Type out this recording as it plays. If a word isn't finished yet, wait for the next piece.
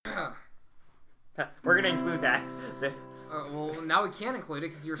We're gonna include that. Well, now we can't include it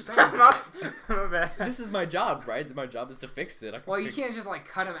because you're saying My bad. This is my job, right? My job is to fix it. Well, you can't just like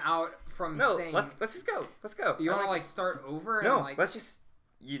cut him out from saying. let's just go. Let's go. You want to like start over? No, and, like, let's just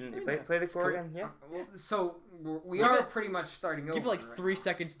play the chord and yeah. Well, so we are pretty much starting over. Give it like right 3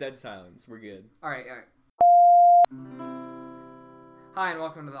 seconds dead silence. We're good. All right. Hi, and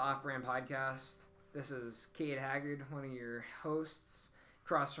welcome to the Off-Brand Podcast. This is Kate Haggard, one of your hosts.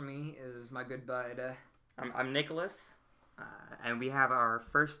 Across from me is my good bud. I'm Nicholas, and we have our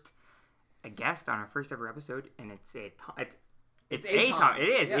first guest on our first ever episode, and it's a Thomas. It's a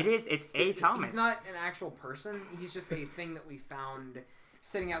Thomas. He's not an actual person. He's just a thing that we found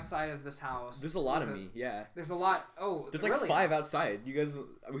sitting outside of this house. There's a lot of me, yeah. There's a lot. Oh, there's like really? 5 outside. You guys,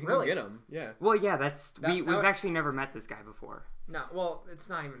 we can go get them. Yeah. Well, yeah, we've actually never met this guy before. No, well, it's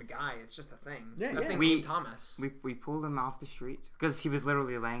not even a guy. It's just a thing. Yeah, thing named Thomas. We pulled him off the street because he was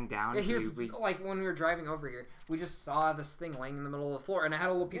literally laying down. Yeah, he was like when we were driving over here, we just saw this thing laying in the middle of the floor, and it had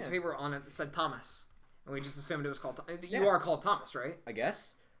a little piece of paper on it that said Thomas, and we just assumed it was called. You are called Thomas, right? I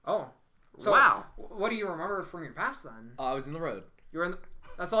guess. Oh, so wow. What do you remember from your past then? I was in the road. You were in.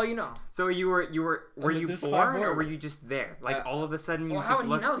 That's all you know. So were you born or were you just there? Like all of a sudden you just how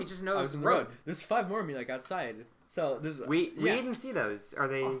would he know? He just knows I was in the road. There's 5 more of me like outside. So there's we didn't see those. Are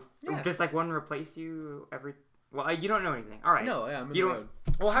they just like one replace you every? Well, you don't know anything. All right. No, yeah, I'm in the road.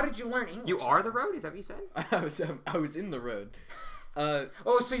 Well, how did you learn English? You are the road? Is that what you said? I was in the road.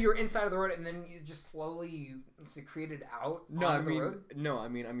 So you were inside of the road, and then you just slowly secreted out. No, onto the road? No, I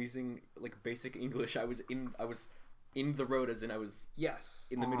mean I'm using like basic English. I was in the road, as in I was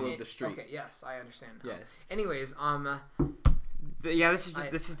in the middle of the street. Okay, yes, I understand now. Yes. Anyways, yeah,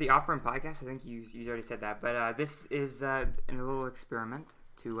 this is the Off-Brand Podcast. I think you already said that, but this is a little experiment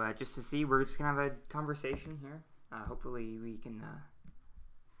to just to see. We're just gonna have a conversation here. Hopefully we can.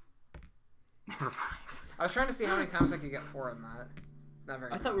 Never mind. I was trying to see how many times I could get 4 on that. Not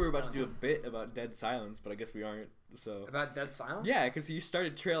very. I thought we were about to do a bit about dead silence, but I guess we aren't. So about dead silence? Yeah, because you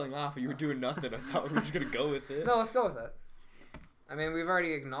started trailing off and you were doing nothing. I thought we were just gonna go with it. No, let's go with it. I mean, we've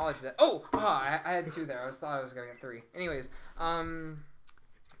already acknowledged it. I had 2 there. I thought I was gonna get 3. Anyways,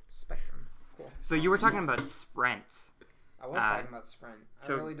 Spectrum. Cool. So you were talking about Sprint. I was talking about Sprint.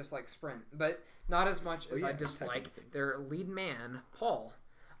 I really dislike Sprint, but not as much as I dislike their lead man, Paul.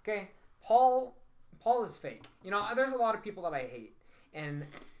 Okay, Paul is fake. You know, there's a lot of people that I hate, and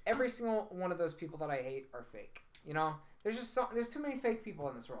every single one of those people that I hate are fake. You know, there's too many fake people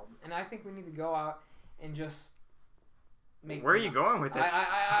in this world, and I think we need to go out and just make. Where are you going with this?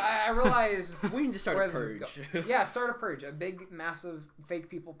 I realize we need to start a purge. Yeah, start a purge, a big, massive fake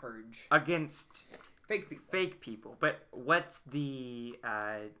people purge against fake people. Fake people, but what's the?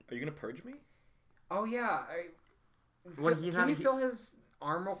 Are you gonna purge me? Oh yeah. Can you feel his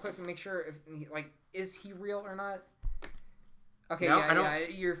arm real quick and make sure if is he real or not? Okay, no, yeah.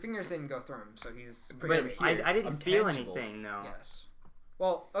 Your fingers didn't go through him, so he's pretty. But I didn't feel anything, though. Yes.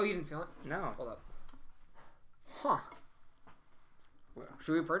 Well, you didn't feel it? No. Hold up. Huh.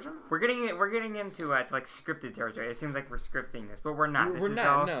 Should we purge him? We're getting into like scripted territory. It seems like we're scripting this, but we're not. We're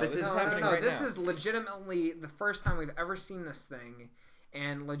not. This is happening right now. This is legitimately the first time we've ever seen this thing,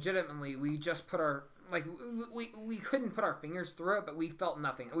 and legitimately we just put our. Like, we couldn't put our fingers through it, but we felt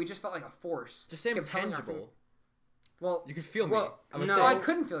nothing. We just felt like a force. Just say tangible. Well, you could feel me. No, I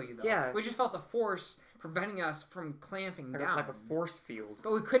couldn't feel you, though. Yeah. We just felt a force preventing us from clamping down. Like a force field.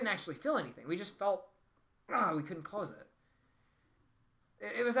 But we couldn't actually feel anything. We just felt, we couldn't close it.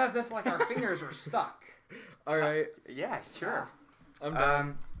 It was as if, like, our fingers were stuck. All right. Yeah, sure. I'm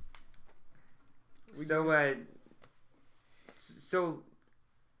done. So...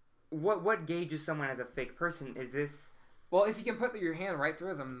 What gauges someone as a fake person? Is this... Well, if you can put your hand right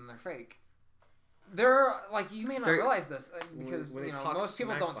through them, then they're fake. They're, like, you may not realize this, because, most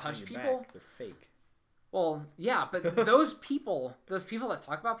people don't touch people. Back, they're fake. Well, yeah, but those people that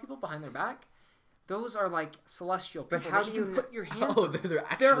talk about people behind their back, those are, like, celestial people. But how do you put your hand through. They're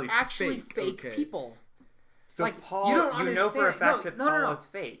actually fake people. So like, Paul, you know for a fact that Paul is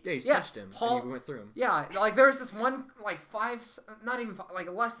fake. Yeah, he's tested him, Paul, and he went through him. Yeah, like there was this one, like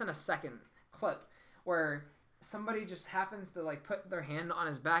less than a second clip where somebody just happens to like put their hand on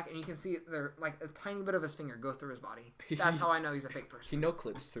his back, and you can see their like a tiny bit of his finger go through his body. That's how I know he's a fake person. He no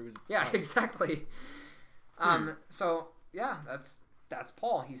clips through his. Yeah, body. Exactly. So yeah, that's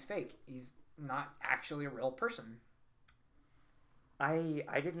Paul. He's fake. He's not actually a real person. I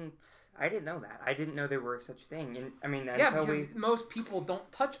didn't know that. I didn't know there were such thing. And I mean, because most people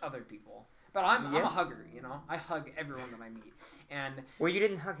don't touch other people. But I'm a hugger, you know. I hug everyone that I meet. And well, you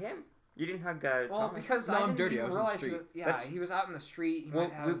didn't hug him. You didn't hug Thomas? Because I didn't even realize he was out in the street. He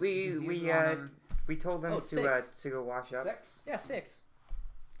might have diseases on him. We told them to go wash up. 6? Yeah, 6.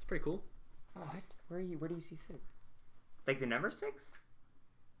 It's pretty cool. Oh, what? Where do you see 6? Like the number 6?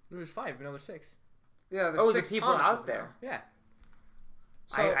 There's 5, another 6. Yeah, there's 6 the people Thomases out there. Yeah.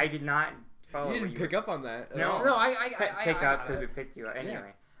 So I did not follow. You didn't pick up on that. No, I pick up because we picked you up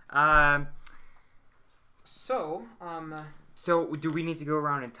anyway. Yeah. So do we need to go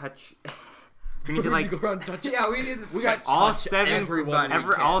around and touch? We need to like go around and touch. Yeah, we need to touch all 7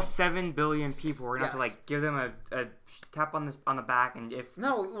 all 7 billion people. We're gonna have to like give them a tap on the back, and if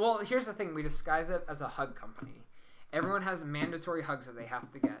well, here's the thing: we disguise it as a hug company. Everyone has mandatory hugs that they have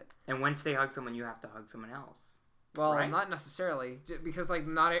to get. And once they hug someone, you have to hug someone else. Well, right? Not necessarily, because like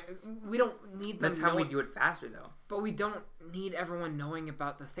we don't need them. That's how we do it faster, though. But we don't need everyone knowing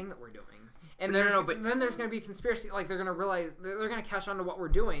about the thing that we're doing. And then there's going to be a conspiracy. Like they're going to realize they're going to catch on to what we're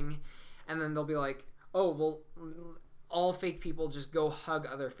doing, and then they'll be like, "Oh, well, all fake people just go hug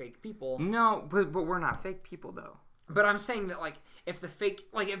other fake people." No, but we're not fake people, though. But I'm saying that like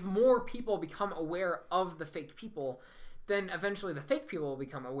if more people become aware of the fake people, then eventually the fake people will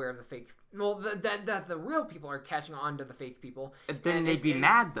become aware of the fake. Well, that the real people are catching on to the fake people. Then they'd be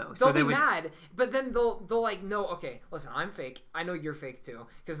mad though. They'll be mad, but then they'll like no. Okay, listen, I'm fake. I know you're fake too,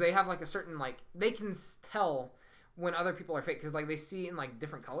 because they have like a certain like they can tell when other people are fake because like they see in like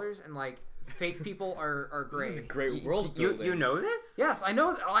different colors and like fake people are gray. This is a great world building. You know this? Yes, I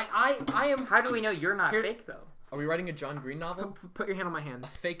know. Like I am. How do we know you're not fake though? Are we writing a John Green novel? Put your hand on my hand. A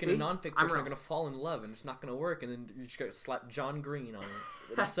fake and a non-fake person are going to fall in love, and it's not going to work, and then you just got to slap John Green on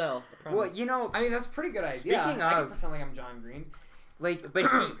it. It'll sell. I promise. Well, I mean, that's a pretty good idea. Speaking I of, can pretend like I'm John Green. Like, but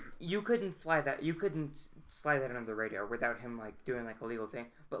you couldn't fly that. You couldn't slide that under the radar without him like doing like a legal thing.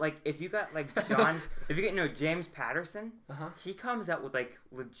 But like, if you got like if you get James Patterson, he comes out with like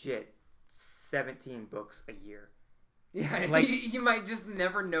legit 17 books a year. Yeah, like you might just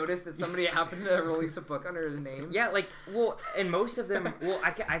never notice that somebody happened to release a book under his name. Yeah, and most of them,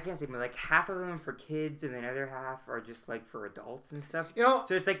 I can't say, but like half of them for kids, and the other half are just like for adults and stuff. So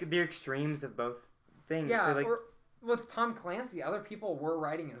it's like the extremes of both things. Yeah, so, like, with Tom Clancy, other people were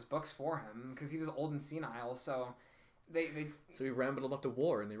writing his books for him because he was old and senile. So So he rambled about the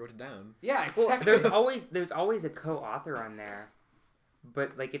war, and they wrote it down. Yeah, exactly. Well, there's always a co-author on there,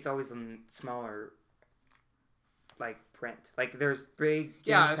 but like it's always in smaller. Like print, like there's big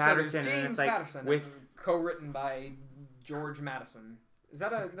James Patterson, James and it's like Patterson with co-written by George Madison.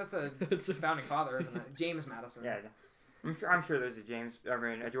 That's a founding father, isn't it? James Madison. Yeah, I'm sure there's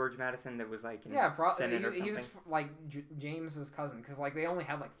a George Madison that was like in Senate or something. He was like James's cousin because like they only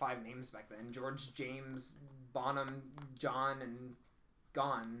had like 5 names back then: George, James, Bonham, John, and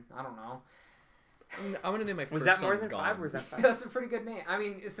Gone. I don't know. I'm gonna name my first Was that son more than Gone. 5 or was that 5? That's a pretty good name. I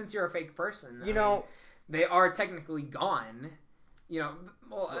mean, since you're a fake person, they are technically gone.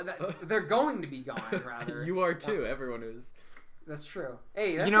 They're going to be gone, rather. You are too. Everyone is. That's true.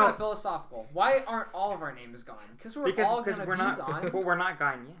 Hey, that's kind of philosophical. Why aren't all of our names gone? Because we're all going to be gone. Well, we're not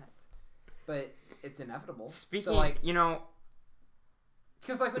gone yet. But it's inevitable. Speaking,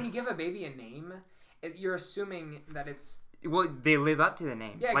 because like when you give a baby a name, you're assuming that it's. Well, they live up to the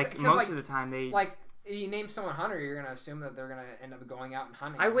name. Yeah, like most of the time they. Like you name someone Hunter, you're gonna assume that they're gonna end up going out and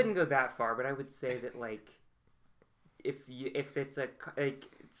hunting. I wouldn't go that far, but I would say that like, if it's like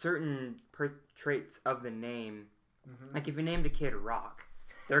certain traits of the name, like if you named a kid Rock,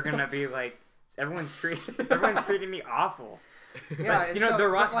 they're gonna be like everyone's treating me awful. Yeah, but, the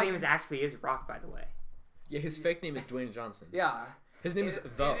Rock's name is Rock, by the way. Yeah, his fake name is Dwayne Johnson. Yeah. His name is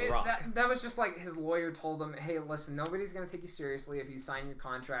The Rock. That was just like his lawyer told him, hey, listen, nobody's going to take you seriously if you sign your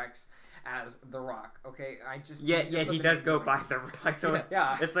contracts as The Rock, okay? He does go by The Rock, so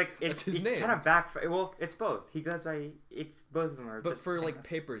yeah. It's like, it's his name. Kind of well, it's both. He goes by, both of them are. But for like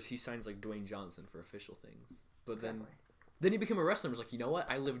papers, he signs like Dwayne Johnson for official things. But then he became a wrestler and was like, you know what?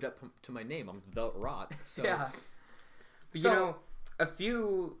 I lived up to my name. I'm The Rock. So. Yeah. But a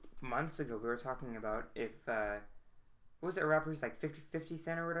few months ago, we were talking about if, what was it, a rapper's like 50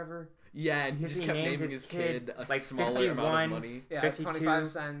 Cent or whatever? Yeah, and he just kept naming his kid a like smaller amount of money. Yeah, 25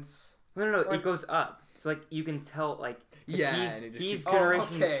 cents. No, it goes up. So like you can tell like he's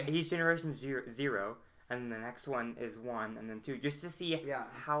generation 0, and the next one is 1, and then 2, just to see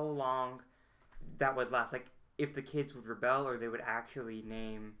how long that would last. Like if the kids would rebel or they would actually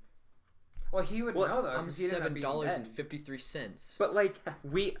name. Well, he would know though. I'm $7.53. But like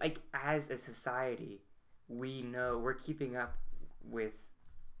we as a society, we know we're keeping up with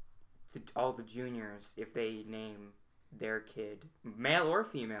all the juniors if they name their kid, male or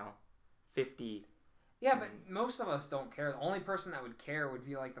female, 50. Yeah, but most of us don't care. The only person that would care would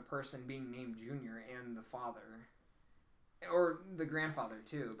be like the person being named Junior and the father, or the grandfather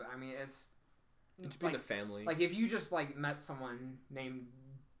too. But I mean, it's. It's been the family. Like if you just like met someone named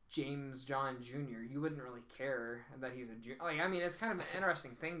James John Jr., you wouldn't really care that he's a junior. Like, I mean, it's kind of an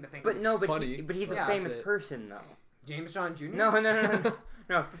interesting thing to think. But no, but he's a famous person though. James John Jr.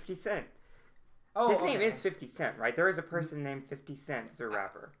 No, 50 Cent. Oh, his name is 50 Cent, right? There is a person named 50 Cent as a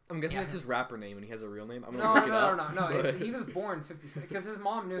rapper. I'm guessing that's his rapper name, and he has a real name. I'm gonna look it up. No. He was born 50 Cent because his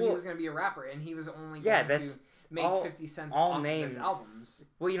mom knew he was going to be a rapper, and he was only going to make 50 cents off names. Of his albums.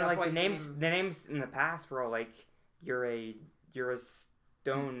 Well, you know, that's like the names in the past were all like you're a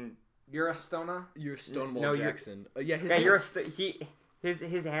stone. You're a stoner. You're Stonewall Jackson.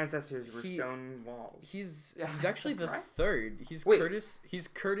 His ancestors were Stonewall. He's actually the third. He's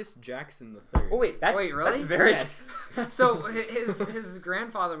Curtis Jackson the third. Oh wait, really? That's very. Yes. So his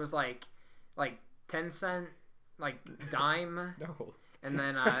grandfather was like 10 cent, like dime. No. And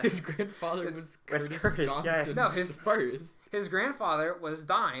then his grandfather was Curtis Johnson. Yeah. No, his grandfather was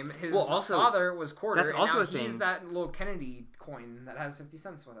dime. His father was quarter. That's also and a thing. He's that little Kennedy coin that has 50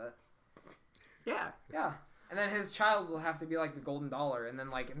 cents with it. Yeah. And then his child will have to be like the golden dollar, and then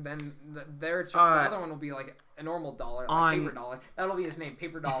their the other one will be like a normal dollar, like paper dollar. That'll be his name,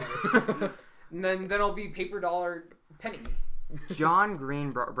 paper dollar. And then it'll be paper dollar penny. John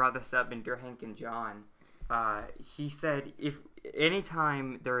Green brought this up in Dear Hank and John. He said if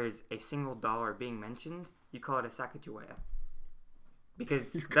anytime there is a single dollar being mentioned, you call it a Sacagawea.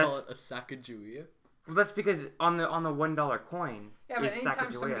 Because you call it a Sacagawea? Well, that's because on the $1 coin. Yeah, but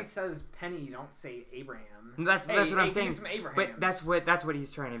anytime somebody says penny, you don't say Abraham. That's what I'm saying. Some Abrahams. But that's what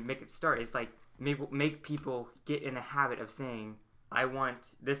he's trying to make it start. It's like make people get in the habit of saying,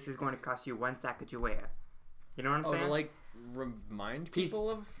 this is going to cost you 1 Sacagawea. You know what I'm saying? To like remind people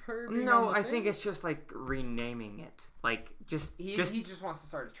of her. No, I think it's just like renaming it. Like he just wants to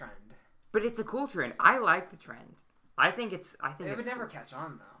start a trend. But it's a cool trend. I like the trend. I think it would never catch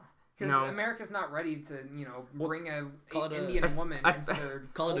on though. Because America's not ready to, bring an Indian woman into their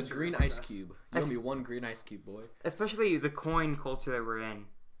Call it a green ice cube. You owe me 1 green ice cube, boy. Especially the coin culture that we're in.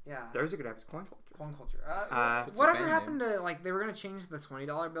 Yeah. There's a good episode. Coin culture. Coin culture. Whatever happened to, they were going to change the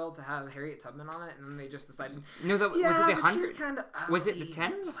 $20 bill to have Harriet Tubman on it, and then they just decided... No, was it the 100? She's kind of was it the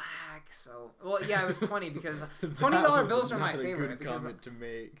 10? Black, so... Well, yeah, it was 20 because $20 bills are my favorite. That's a good comment to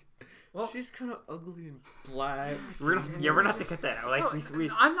make. Well, she's kind of ugly and black. We're not to cut that out.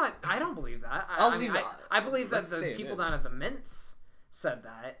 I don't believe that. I believe that the people down at the mints said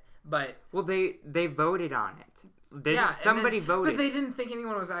that, but they voted on it. Somebody voted, but they didn't think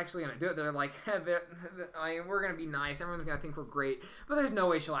anyone was actually going to do it. They're like, we're going to be nice. Everyone's going to think we're great, but there's no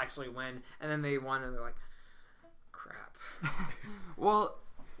way she'll actually win. And then they won, and they're like, crap. Well.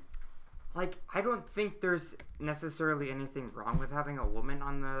 I don't think there's necessarily anything wrong with having a woman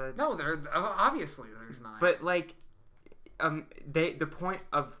on the... No, obviously there's not. But, the point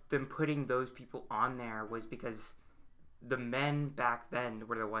of them putting those people on there was because the men back then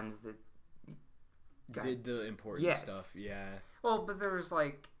were the ones that... did the important stuff, yeah. Well, but there was,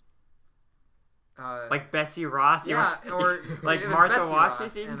 like Bessie Ross? Yeah, or... Martha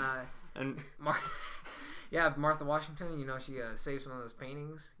Washington? Yeah, Martha Washington, she saved some of those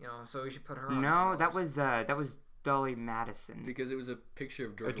paintings, so we should put her on. No, that was Dolly Madison. Because it was a picture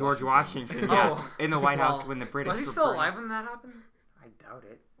of George Washington, yeah, in the White House when the British was he still alive when that happened? I doubt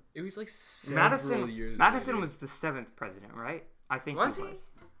it. It was several years Madison later. was the 7th president, right? I think was he he? was.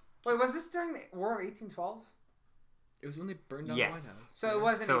 Wait, was this during the War of 1812? It was when they burned down the White House. So it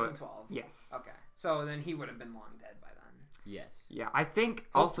was in 1812? Yes. Okay. So then he would have been long dead by then. Yes. Yeah, I think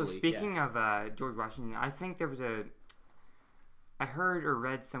Hopefully, also speaking of George Washington, I think there was I heard or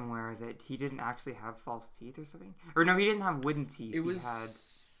read somewhere that he didn't actually have false teeth or something. Or no, he didn't have wooden teeth. It was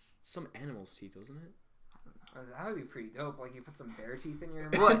some animal's teeth, wasn't it? I don't know. That would be pretty dope. Like you put some bear teeth in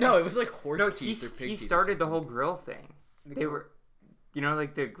your mouth. No, it was like horse teeth or pig teeth. He started the whole grill thing. They were,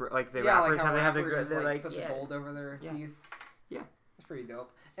 like the rappers how they have the grill. They put the gold over their teeth. Yeah, that's pretty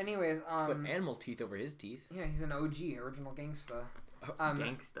dope. Anyways, put animal teeth over his teeth. Yeah, he's an OG, original gangsta.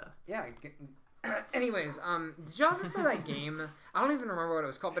 Gangsta. Yeah. Anyways, did y'all ever play that game? I don't even remember what it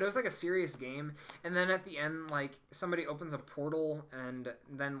was called, but it was like a serious game. And then at the end, somebody opens a portal, and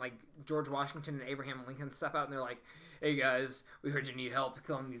then George Washington and Abraham Lincoln step out, and they're like, "Hey guys, we heard you need help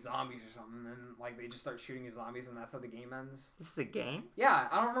killing these zombies or something." And they just start shooting these zombies, and that's how the game ends. This is a game? Yeah,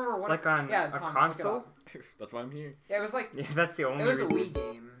 I don't remember what. On a console? That's why I'm here. Yeah, it was Yeah, that's the only. It was a Wii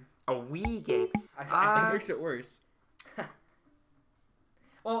game. A Wii game. I think that makes it worse.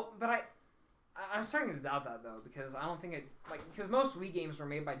 Well, but I'm starting to doubt that though, because I don't think it because most Wii games were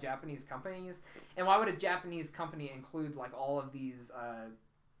made by Japanese companies, and why would a Japanese company include all of these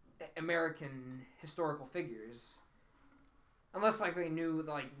American historical figures? Unless like they knew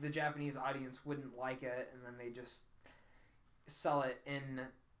like the Japanese audience wouldn't like it, and then they just sell it in.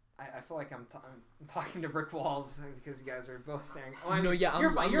 I feel like I'm talking to brick walls because you guys are both saying. Oh, I'm looking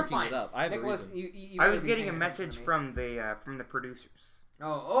it up. I have Nicholas, a reason. You I was getting a message from the producers.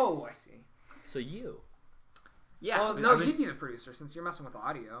 Oh, I see. So you. Yeah. Well, no, you'd be the producer since you're messing with the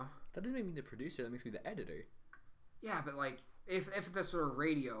audio. That doesn't make me the producer. That makes me the editor. Yeah, but like, if this were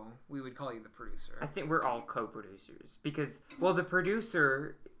radio, we would call you the producer. I think we're all co-producers because, well, the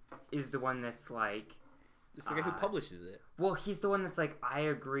producer is the one that's like. It's the guy who publishes it. Well, he's the one that's like, I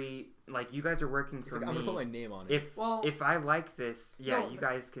agree. Like, you guys are working for me. I'm gonna put my name on it. If I like this, you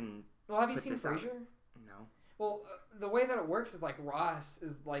guys can. Well, have you seen Frasier? No. Well, the way that it works is like Ross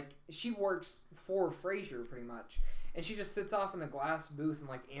is like she works for Frasier pretty much, and she just sits off in the glass booth and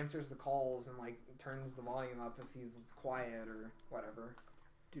like answers the calls and like turns the volume up if he's quiet or whatever.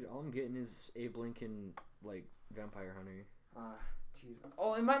 Dude, all I'm getting is Abe Lincoln like Vampire Hunter. Jeez.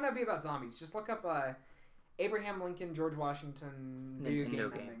 Oh, it might not be about zombies. Just look up Abraham Lincoln, George Washington video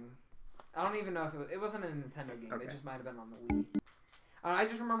game ending. I don't even know if it wasn't a Nintendo game. Okay. It just might have been on the Wii. I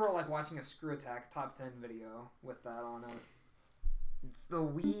just remember like watching a Screw Attack top 10 video with that on it. The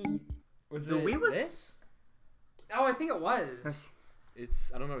Wii was this? Oh, I think it was.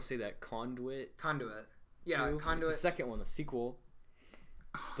 It's I don't know how to say that. Conduit. Yeah, 2. Conduit. It's the second one, the sequel.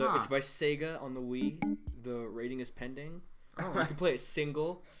 Huh. It's by Sega on the Wii. The rating is pending. Oh. You can play it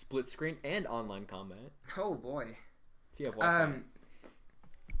single, split screen, and online combat. Oh boy. If you have Wi-Fi.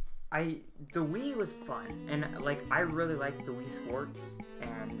 The Wii was fun, and like I really liked the Wii Sports,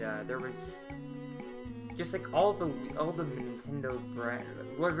 and there was just like all the Nintendo brand,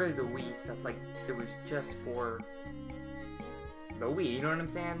 well, really the Wii stuff, like there was just for the Wii. You know what I'm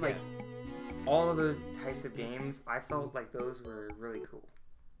saying? Like all of those types of games, I felt like those were really cool.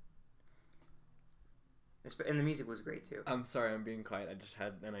 And the music was great too. I'm sorry, I'm being quiet. I just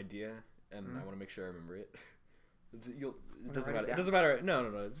had an idea, and I want to make sure I remember it. It doesn't matter. It doesn't matter.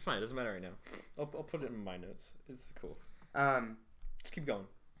 No. It's fine. It doesn't matter right now. I'll put it in my notes. It's cool. Just keep going.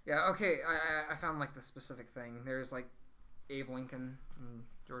 Yeah. Okay. I found like the specific thing. There's like Abe Lincoln and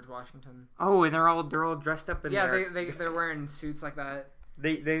George Washington. Oh, and they're all dressed up in they're wearing suits like that.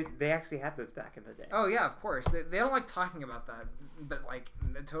 They actually had those back in the day. Oh yeah, of course. They don't like talking about that, but like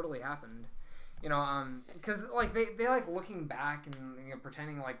it totally happened. You know, because like they like looking back and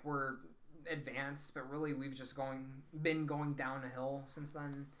pretending like we're advanced, but really we've just been going down a hill since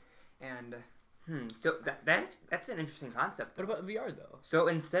then. And so that's an interesting concept though. What about VR though? So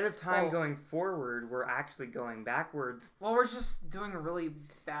instead of time going forward, we're actually going backwards. Well, we're just doing really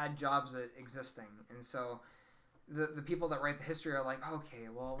bad jobs at existing, and so the people that write the history are like, okay,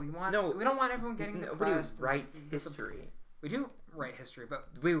 well we don't want everyone getting depressed. Nobody writes history. We do write history, but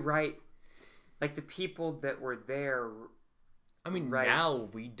we write like the people that were there. I mean, now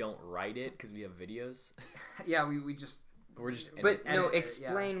we don't write it because we have videos. Yeah, we're just. But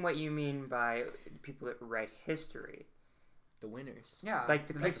explain what you mean by people that write history. The winners. Yeah, like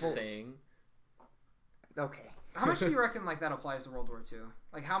the people saying. Okay. How much do you reckon like that applies to World War II?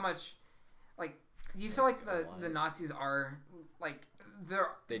 Like how much? Like, do you feel like the Nazis are like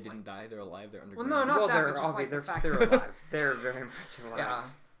they didn't die? They're alive. They're underground. Well, no, not that. They're but just, like, they're alive. They're very much alive. Yeah,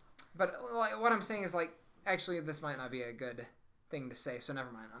 but like, what I'm saying is like actually this might not be a good thing to say, so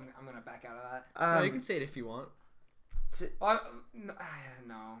never mind. I'm gonna back out of that. No, you can say it if you want.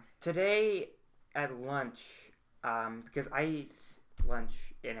 No. Today at lunch, because I eat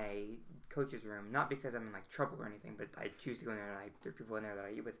lunch in a coach's room, not because I'm in like trouble or anything, but I choose to go in there and there are people in there that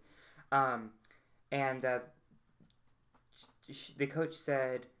I eat with. And the coach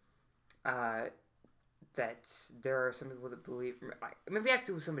said that there are some people that believe, maybe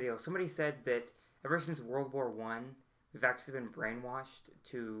actually it was somebody else. Somebody said that ever since World War I, we've actually been brainwashed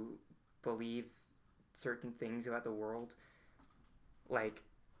to believe certain things about the world. Like,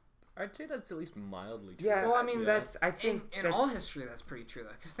 I'd say that's at least mildly true. Yeah, well, I mean, I think in all history that's pretty true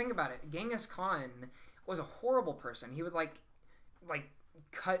though. Because think about it, Genghis Khan was a horrible person. He would like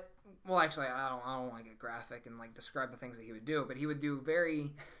cut. Well, actually, I don't want to get graphic and like describe the things that he would do, but he would do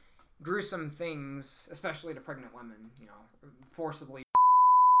very gruesome things, especially to pregnant women. You know, forcibly.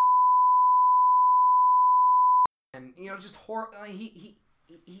 And just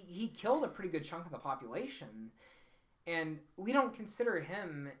he killed a pretty good chunk of the population, and we don't consider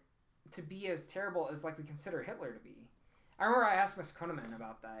him to be as terrible as like we consider Hitler to be. I remember I asked Miss Koneman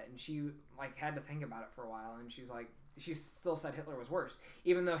about that, and she like had to think about it for a while, and she still said Hitler was worse,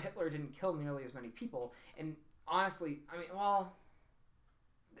 even though Hitler didn't kill nearly as many people. And honestly, I mean, well,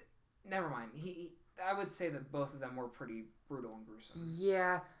 never mind. I would say that both of them were pretty brutal and gruesome.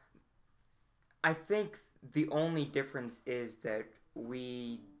 Yeah. I think the only difference is that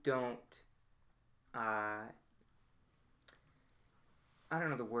we don't. I don't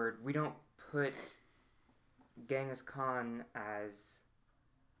know the word. We don't put Genghis Khan as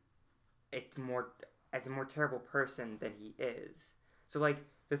a more terrible person than he is. So like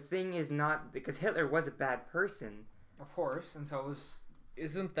the thing is not because Hitler was a bad person, of course, and so it was.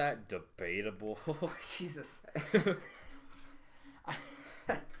 Isn't that debatable? Jesus. Do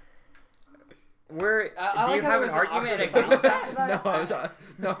you have an argument against that?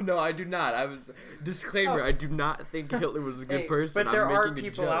 No, I do not. I was disclaimer. I do not think Hitler was a good person. But there are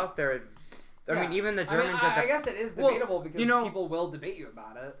people out there. I mean, even the Germans. I guess it is debatable because people will debate you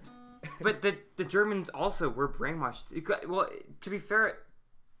about it. But the Germans also were brainwashed. Well, to be fair,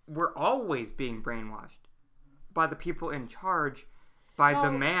 we're always being brainwashed by the people in charge, by the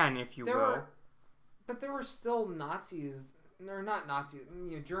man, if you will. But there were still Nazis. They're not Nazis.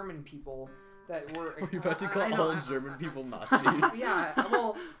 German people. That were you about to call all German people Nazis? Yeah,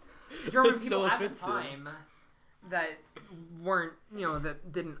 well, German people at the time that weren't,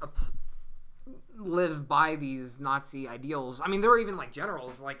 that didn't live by these Nazi ideals. I mean, there were even like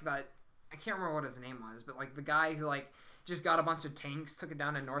generals like that. I can't remember what his name was, but like the guy who like just got a bunch of tanks, took it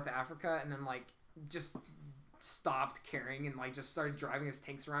down to North Africa, and then like just stopped caring and like just started driving his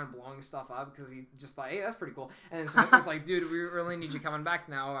tanks around blowing stuff up because he just thought, hey, that's pretty cool. And then so Hitler's like, dude, we really need you coming back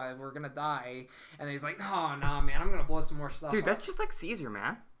now, we're gonna die. And then he's like, oh no man, I'm gonna blow some more stuff up. That's just like Caesar,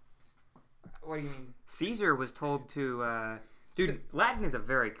 man. What do you mean? Caesar was told to Latin is a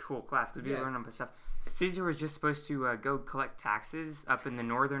very cool class because we learn about stuff. Caesar was just supposed to go collect taxes up in the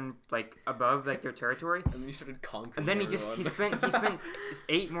northern, like above, like their territory. And then he started conquering. And then he spent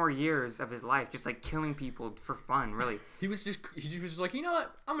 8 more years of his life just like killing people for fun. Really, he was just like, you know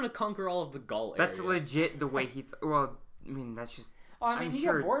what? I'm gonna conquer all of the Gaul. That's legit the way he. Well, I mean that's just. Well, I mean,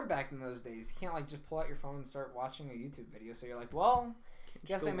 you got bored back in those days. You can't like just pull out your phone and start watching a YouTube video. So you're like, well.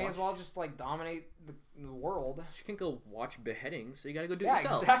 Guess I may as well just like dominate the world. You can go watch beheadings, so you gotta go do it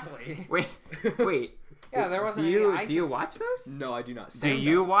yourself. Yeah, exactly. Wait. Yeah, there wasn't any ISIS. Do you watch those? No, I do not. Do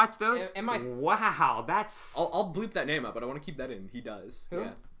you watch those? Wow, that's. I'll bleep that name out, but I want to keep that in. He does. Who? Yeah.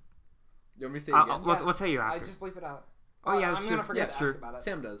 You want me to say it again? We'll tell you after. I just bleep it out. Oh yeah, that's I'm true. gonna forget to ask about it.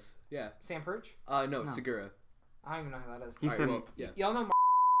 Sam does. Yeah. Sam Perch? No, Segura. I don't even know who that is. He's Y'all know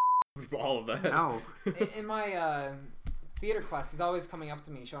all of that. No. In my theater class, he's always coming up to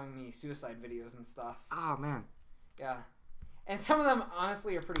me, showing me suicide videos and stuff. Oh man. Yeah. And some of them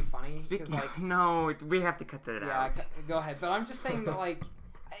honestly are pretty funny. No, we have to cut that out. Yeah, go ahead. But I'm just saying that like,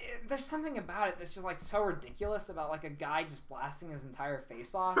 there's something about it that's just like so ridiculous about like a guy just blasting his entire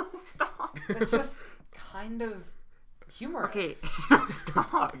face off. No, stop. It's just kind of humorous. Okay, no,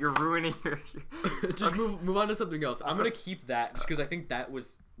 stop. You're ruining your. Just move on to something else. I'm gonna keep that just because I think that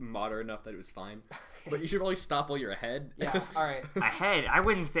was modern enough that it was fine. But you should probably stop while you're ahead. Yeah. All right. Ahead? I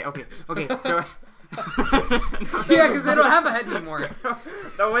wouldn't say. Okay. So. Yeah, because they don't have a head anymore.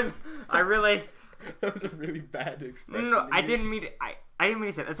 I realized that was a really bad expression. No, I didn't mean it. I didn't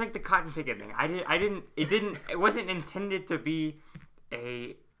mean to say that. It's like the cotton picket thing. It wasn't intended to be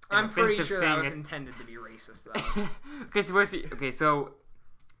a. I'm pretty sure that was intended to be racist though.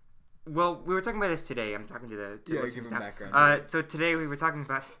 Well, we were talking about this today. I'm talking to the give him background. So today we were talking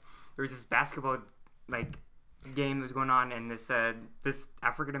about there was this basketball game that was going on, and this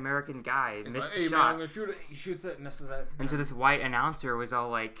African American guy missed a shot. Man, I'm gonna shoot it. He shoots it, misses it. And so this white announcer was all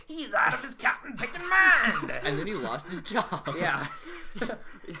like, "He's out of his cotton picking mind," and then he lost his job. Yeah.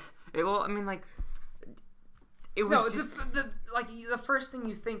 Well, I mean, like, it was just the first thing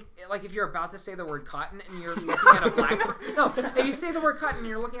you think, like if you're about to say the word cotton and you're looking at a black person. No, if you say the word cotton and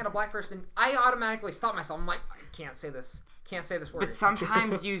you're looking at a black person, I automatically stop myself. I'm like, I can't say this word. But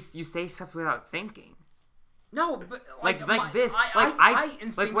sometimes you say stuff without thinking. No, but I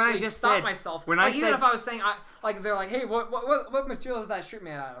instinctually just stop said, myself. When even if I was saying, they're like, hey, what material is that shirt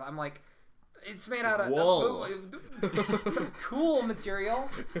made out of? I'm like, it's made out of wool. Cool material.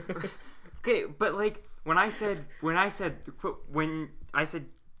 Okay, but like when I pointed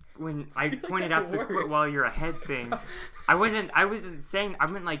out the quit while you're ahead thing, I wasn't saying, I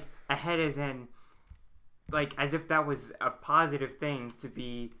meant like ahead as in like as if that was a positive thing to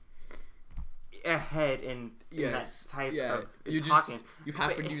be ahead in that type of talking. You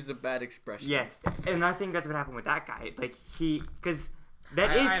happen to use a bad expression. Yes, and I think that's what happened with that guy. Like because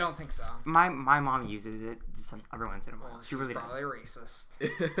I don't think so. My mom uses it every once in a while. Well, she really probably does.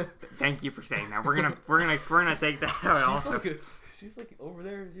 Racist. Thank you for saying that. We're gonna take that out also. She's like over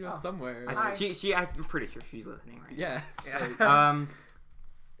there, somewhere. I'm pretty sure she's listening right now. Yeah.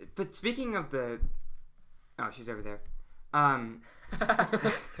 But speaking of she's over there.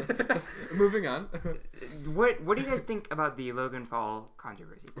 Moving on. What do you guys think about the Logan Paul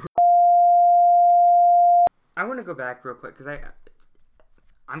controversy? I want to go back real quick because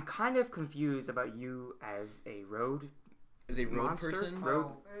I'm kind of confused about you as a road. As a road monster? person?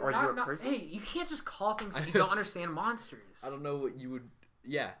 Are you a person? Hey, you can't just call things that you don't understand monsters. I don't know what you would...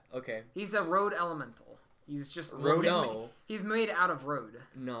 Yeah, okay. He's a road elemental. He's just... Road? No. He's made out of road.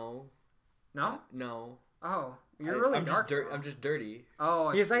 No. No? No. Oh, you're really dark. I'm just dirty. Oh,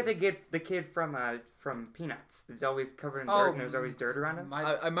 I He's see. like the kid from Peanuts. He's always covered in dirt and there's always dirt around him.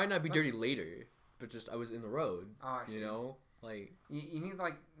 I might not be dirty later, but just I was in the road. Oh, I see. You know? Like... You need,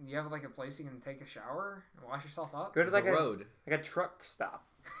 like... You have, like, a place you can take a shower and wash yourself up? Go to, like, a road. Like a truck stop.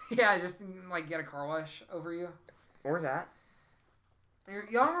 Yeah, just, like, get a car wash over you. Or that.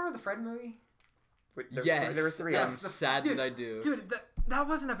 Y'all remember the Fred movie? Yes. There were three. I'm sad that I do. Dude, that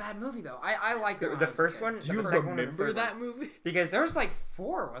wasn't a bad movie, though. I liked it. The first one? Do you remember that movie? Because there was like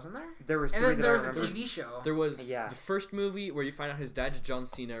 4, wasn't there? There was 3 and then that there was I a remember. TV show. There was the first movie where you find out his dad's John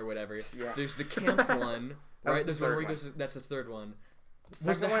Cena or whatever. Yeah. There's the camp one, right? There's one where he goes. That's the third one. The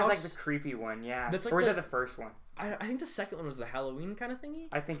second one is like the creepy one, yeah. That's like or is that the first one? I think the second one was the Halloween kind of thingy.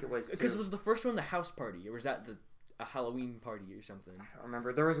 I think it was because it was the first one the house party, or was that a Halloween party or something? I don't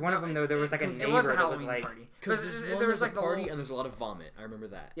remember. There was one of them though. There was like a neighbor was a that was like because there was like a party and there's a lot of vomit. I remember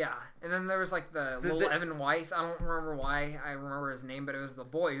that. Yeah, and then there was like the little Evan Weiss. I don't remember why I remember his name, but it was the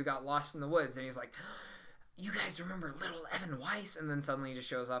boy who got lost in the woods, and he's like, "You guys remember little Evan Weiss?" And then suddenly he just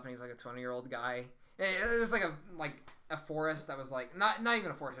shows up and he's like a 20-year-old guy. It was like a forest that was like not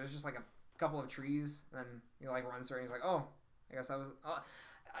even a forest. It was just like a couple of trees, and he like runs through and he's like, "Oh, I guess I was."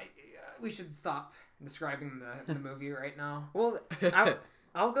 We should stop describing the movie right now. Well,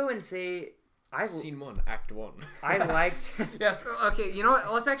 I'll go and say Scene 1, Act 1. I liked. Yes. Okay. You know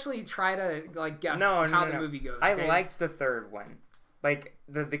what? Let's actually try to like guess how the movie goes. Okay? I liked the third one, like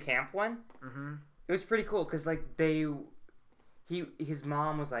the camp one. Mm-hmm. It was pretty cool because like his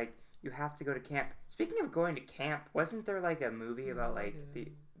mom was like, "You have to go to camp." Speaking of going to camp, wasn't there like a movie about like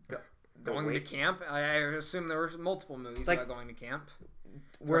the going to camp? I assume there were multiple movies about going to camp.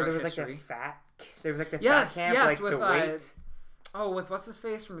 Where there was like the fat fat camp, like with the weight. With what's his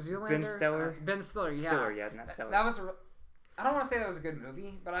face from Zoolander? Ben Stiller. Ben Stiller, yeah. Not Stiller. That was. I don't want to say that was a good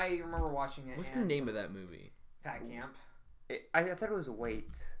movie, but I remember watching it. What's the name of that movie? Fat Camp. I thought it was Weight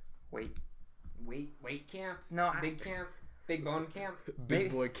Camp. No, Big Camp. Big Bone Camp. Big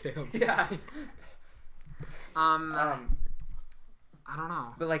Boy Camp. Yeah. I don't know.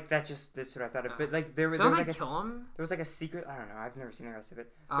 But like that's what I thought of. But like there was like kill him? There was like a secret. I don't know. I've never seen the rest of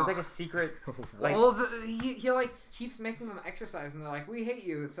it. There was like a secret. Like he like keeps making them exercise, and they're like, "We hate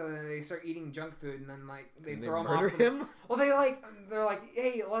you." So then they start eating junk food, and then like they throw him off. Him? Well, they're like,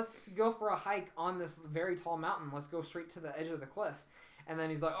 "Hey, let's go for a hike on this very tall mountain. Let's go straight to the edge of the cliff." And then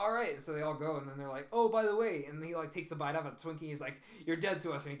he's like, "All right." So they all go, and then they're like, "Oh, by the way," and he like takes a bite out of a Twinkie. He's like, "You're dead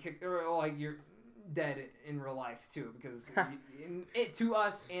to us," and he kicked, or like you're dead in real life too, because to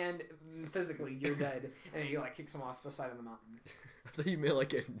us and physically you're dead, and he like kicks him off the side of the mountain. I thought you meant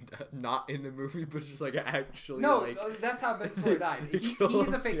like not in the movie, but just like actually. No, like... that's how Ben Stiller died.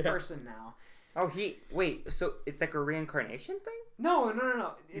 He's a fake person now. Oh, so it's like a reincarnation thing?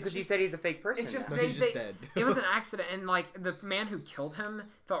 No. Because you said he's a fake person. It's just he's just dead. It was an accident, and like the man who killed him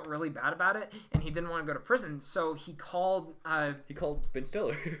felt really bad about it, and he didn't want to go to prison, so he called. He called Ben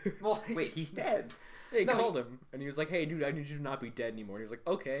Stiller. Well, wait, he's dead. Yeah, he called him, and he was like, "Hey, dude, I need you to not be dead anymore." And he was like,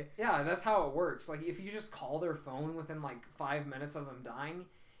 "Okay." Yeah, that's how it works. Like, if you just call their phone within like 5 minutes of them dying,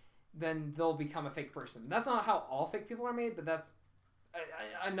 then they'll become a fake person. That's not how all fake people are made, but that's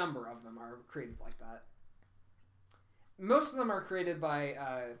a number of them are created like that. Most of them are created by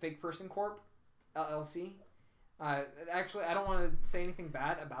Fake Person Corp, LLC. Actually, I don't want to say anything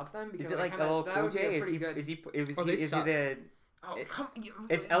bad about them because is it like LL Cool J? Is he the? Oh, come!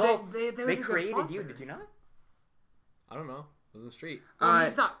 It's LL. They created you. Did you not? I don't know. It was a street. Well,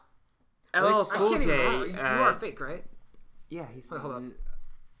 he's not. LL Cool J. You are fake, right? Yeah, he's. Hold up.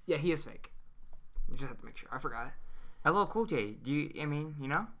 Yeah, he is fake. You just have to make sure. I forgot. LL Cool J. Do you? I mean, you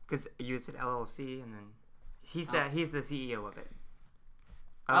know, because you said LLC, and then he's the CEO of it.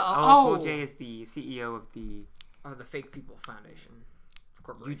 LL Cool J is the CEO of the Fake People Foundation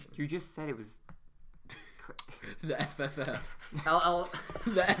Corporation. You just said it was. The FFF.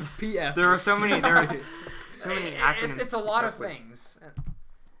 The FPF. There are so many. There are so many acronyms. It's a lot of things.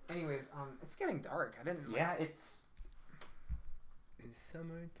 Anyways, it's getting dark. I didn't. Yeah, It's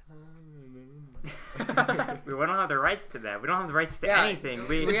summertime. We don't have the rights to that. We don't have the rights to anything.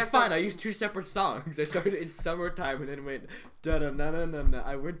 It's fine. I used 2 separate songs. I started "It's Summertime" and then went da da na na na na.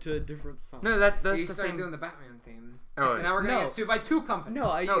 I went to a different song. No, that's you the started same. doing the Batman theme. Oh, so now we're gonna get sued by 2 companies.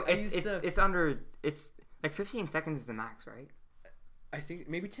 No, it's like 15 seconds is the max, right? I think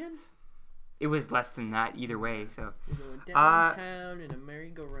maybe 10. It was less than that either way. So downtown in a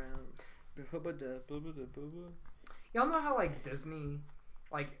merry-go-round. Y'all know how like Disney,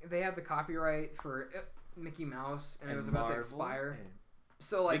 like they had the copyright for Mickey Mouse and it was about to expire.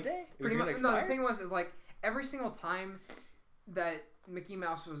 So like pretty much no. The thing was like every single time that Mickey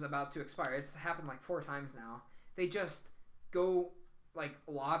Mouse was about to expire, it's happened like 4 times now. They just go like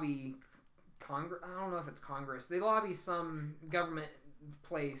lobby Congress. I don't know if it's Congress. They lobby some government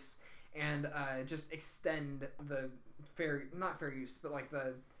place and just extend the not fair use, but like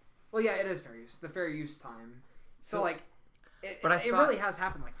it is fair use. The fair use time. So like, it really has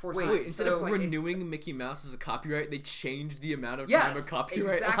happened like 4 times. Wait, instead of renewing Mickey Mouse as a copyright, they changed the amount of time a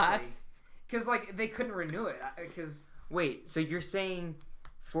copyright lasts. Because like they couldn't renew it. Because so you're saying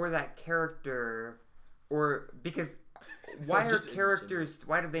for that character, or because why are characters?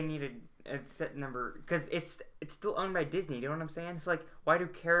 Why do they need a set number? Because it's still owned by Disney. You know what I'm saying? It's like why do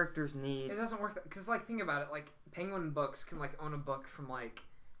characters need? It doesn't work because like think about it. Like Penguin Books can like own a book from like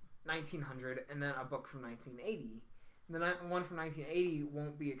 1900 and then a book from 1980. The one from 1980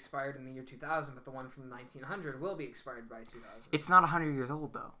 won't be expired in the year 2000, but the one from 1900 will be expired by 2000. It's not 100 years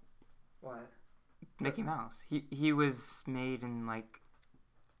old though. What? Mickey Mouse. He was made in like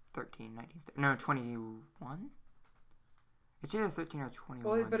 21. It's either 13 or 21.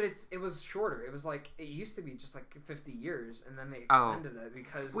 Well, but it was shorter. It was like it used to be just like 50 years, and then they extended it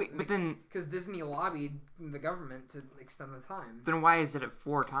because because Disney lobbied the government to extend the time. Then why is it at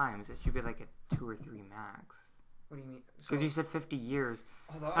 4 times? It should be like a 2 or 3 max. What do you mean? Because you said 50 years.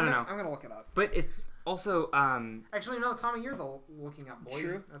 Although, I don't know. I'm gonna look it up. But it's also actually no, Tommy, you're the looking up boy.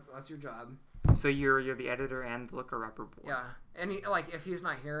 True. That's your job. So you're the editor and the looker-upper boy. Yeah, and if he's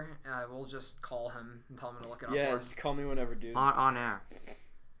not here, we'll just call him and tell him to look it up. Yeah, just call me whenever, dude. On air.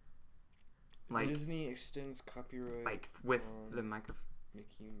 Like Disney extends copyright. Like with the microphone.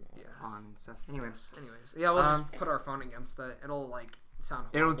 Mickey Mouse. On and stuff. Anyways, yeah, we'll just put our phone against it. It'll like sound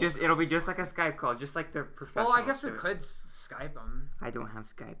horrible. It'll be just like a Skype call, just like the professional. Well, I guess we could Skype them. I don't have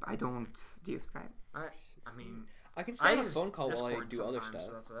Skype. Do you have Skype? I mean, I can stay on a phone call while I do other stuff.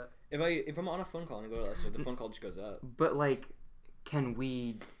 So that's it. If I'm on a phone call and I go to that, so the phone call just goes up. But like, can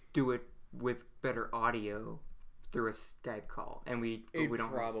we do it with better audio through a Skype call? And we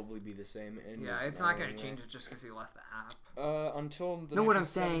don't probably be the same. It's not going to change it just because you left the app. Until the what I'm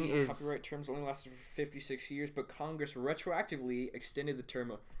saying is copyright terms only lasted for 56 years, but Congress retroactively extended the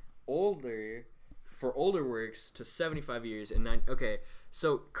term older works to 75 years and 9. Okay,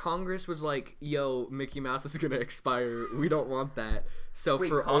 so Congress was like, "Yo, Mickey Mouse is gonna expire. We don't want that." So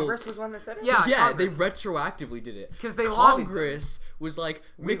wait, Congress was one that said it. Yeah, they retroactively did it because they Congress was like,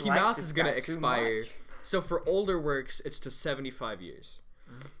 "Mickey Mouse is gonna expire." So for older works, it's to 75 years,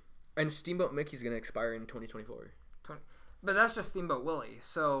 and Steamboat Mickey's gonna expire in 2024. But that's just Steamboat Willie.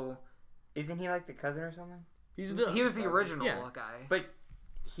 So isn't he like the cousin or something? He was the original guy. But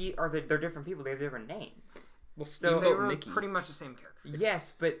they're different people. They have different names. Well, Steamboat Mickey pretty much the same character.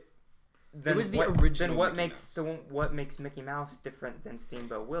 Yes, but then it was the original. Then what makes Mickey Mouse different than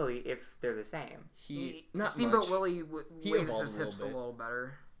Steamboat Willie if they're the same? Steamboat Willie waves his hips a little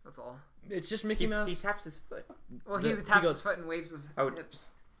better. That's all. It's just Mickey Mouse. He taps his foot. Well, he taps his foot and waves his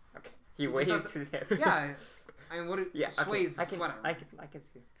hips. Okay. He waves his hips. Yeah. I mean, sways? I can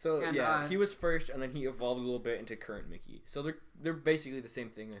see. So he was first, and then he evolved a little bit into current Mickey. So they're basically the same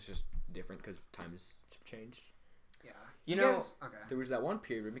thing. It's just different because time has changed. Yeah, there was that one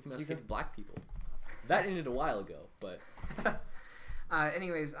period where Mickey Mouse hated black people. That ended a while ago, but.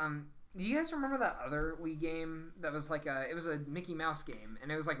 Anyways, do you guys remember that other Wii game that was like it was a Mickey Mouse game, and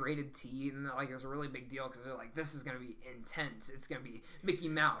it was like rated T, and like it was a really big deal because they're like, this is gonna be intense. It's gonna be Mickey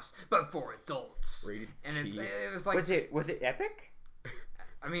Mouse, but for adults. Rated and T. It was like was it epic?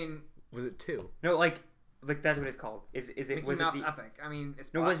 I mean, was it 2? No, like that's what it's called. Is it Mickey Mouse Epic? I mean,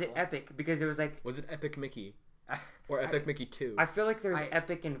 it's no. Was it epic? Because it was like. Was it Epic Mickey? Or Epic Mickey 2? I feel like there's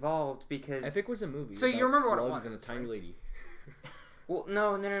Epic involved because Epic was a movie. So you remember what it was? And a tiny lady. Well,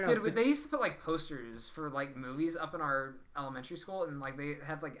 no. Dude, they used to put like posters for like movies up in our elementary school, and like they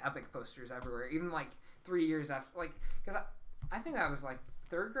had like Epic posters everywhere. Even like 3 years after, like, because I think I was like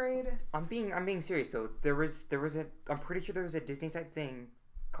 3rd grade. I'm being serious though. I'm pretty sure there was a Disney type thing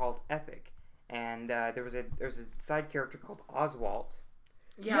called Epic, and there was a side character called Oswald.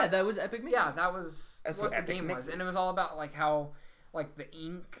 Yeah, that was Epic Mickey. Yeah, that was what the game was, and it was all about like how like the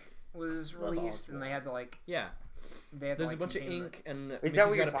ink was released, and they had to like There's a bunch of ink, and is that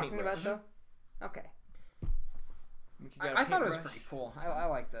what you're talking about though? Okay. I thought it was pretty cool. I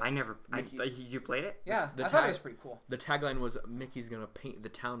liked it. You played it? Yeah, I thought it was pretty cool. The tagline was Mickey's gonna paint the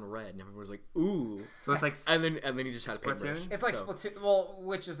town red, and everyone was like, "Ooh!" So it's like, and then he just had a paintbrush. It's like Splatoon, well,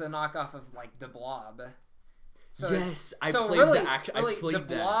 which is a knockoff of like the Blob. So I played the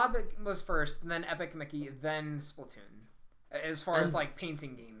Blob was first, then Epic Mickey, then Splatoon. As far as like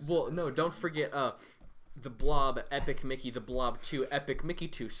painting games. Well, no, don't forget the Blob, Epic Mickey, the Blob 2, Epic Mickey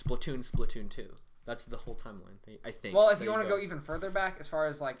 2, Splatoon 2. That's the whole timeline, I think. Well, if you want to go even further back, as far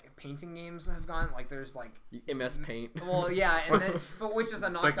as like painting games have gone, like there's like MS Paint. Well, yeah, and then but which is a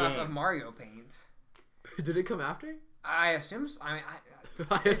knockoff of Mario Paint. Did it come after? I assume.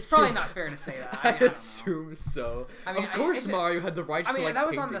 It's probably not fair to say that. I assume so. Of course, Mario had the rights to like that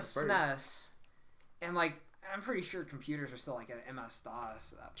was on the first. SNES, and like I'm pretty sure computers are still like at MS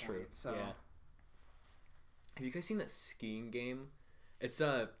DOS at that point. True. So. Yeah. Have you guys seen that skiing game? It's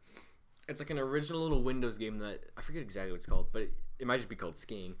like an original little Windows game that I forget exactly what it's called, but it might just be called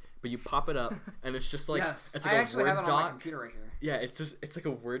skiing. But you pop it up, and it's just like it's like I actually have it on my computer right here. Yeah, it's like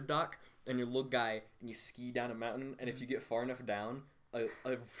a Word doc, and you're a little guy, and you ski down a mountain, and if you get far enough down, a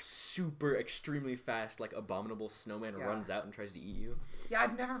super extremely fast like abominable snowman runs out and tries to eat you. Yeah,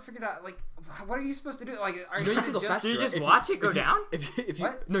 I've never figured out like what are you supposed to do? Like, are you can go faster? Do you just watch it go down? If you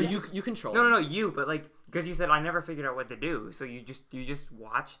no, you control. No, you. But like because you said I never figured out what to do, so you just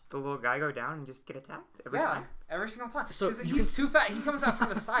watch the little guy go down and just get attacked every time. Every single time. So he's too fat. He comes out from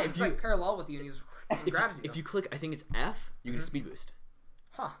the side. It's like parallel with you, and he grabs you. If you click, I think it's F, you can speed boost.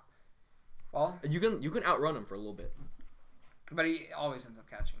 Huh. Well, you can outrun him for a little bit. But he always ends up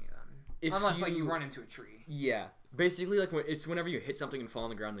catching you then. Unless like you run into a tree. Yeah. Basically like it's whenever you hit something and fall on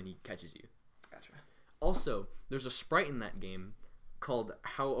the ground then he catches you. Gotcha. Also, there's a sprite in that game called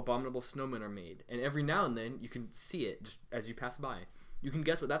How Abominable Snowmen Are Made. And every now and then you can see it just as you pass by. You can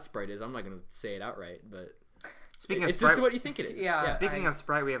guess what that sprite is. I'm not going to say it outright, but speaking of it's Sprite, just what you think it is. Yeah. Speaking of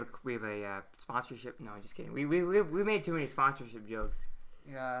Sprite, we have a sponsorship. No, just kidding. We made too many sponsorship jokes.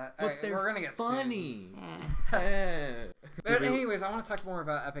 Yeah, but we're gonna get funny. But anyways, I want to talk more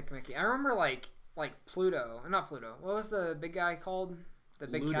about Epic Mickey. I remember like Pluto, not Pluto. What was the big guy called? The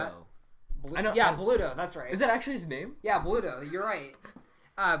big Bluto. cat. I know. Yeah, Bluto. That's right. Is that actually his name? Yeah, Bluto. You're right.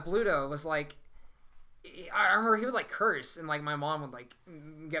 Bluto was like. I remember he would like curse, and like my mom would like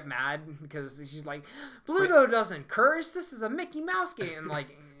get mad because she's like, Bluto doesn't curse. This is a Mickey Mouse game, and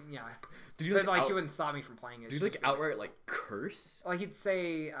like yeah. But like she wouldn't stop me from playing it. Did you like outright like curse? Like he'd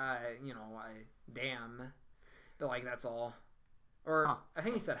say, damn, but like that's all. Or I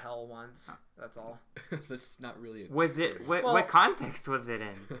think he said hell once. That's all. That's not really. What context was it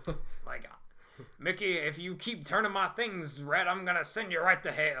in? Like, Mickey, if you keep turning my things red, I'm gonna send you right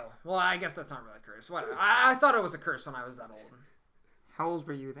to hell. Well, I guess that's not really a curse. What? I thought it was a curse when I was that old. How old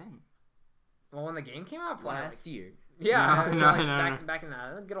were you then? Well, when the game came out, last year. Yeah, back in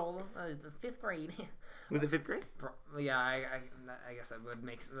the good old 5th grade. Was it 5th grade? Yeah, I guess that would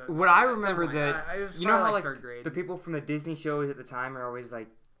make sense. What I remember that you know how like 3rd grade. The people from the Disney shows at the time are always like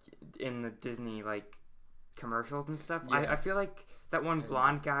in the Disney like commercials and stuff. Yeah. I feel like that one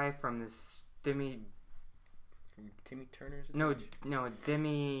blonde guy from this Timmy Turner's. No,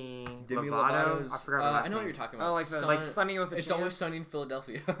 Demi Lovato. I forgot. I know what you're talking about. Oh, like Sunny with a Chance. It's Always Sunny in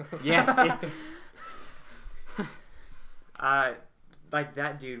Philadelphia. Yes. Like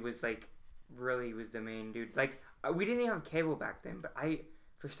that dude was like really was the main dude. Like we didn't even have cable back then, but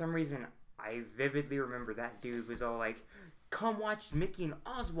for some reason I vividly remember that dude was all like, "Come watch Mickey and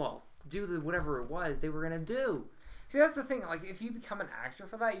Oswald do whatever it was they were gonna do." See, that's the thing. Like, if you become an actor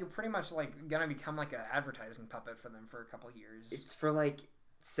for that, you're pretty much like gonna become like an advertising puppet for them for a couple of years. It's for like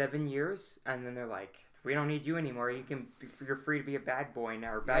 7 years, and then they're like, "We don't need you anymore. You're free to be a bad boy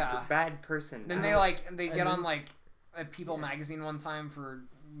now, or bad person." Then they get on like a People magazine one time for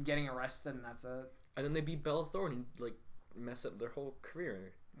getting arrested, and that's it. And then they beat Bella Thorne and like mess up their whole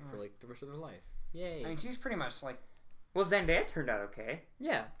career for like the rest of their life. Yay! I mean, she's pretty much like. Well, Zendaya turned out okay.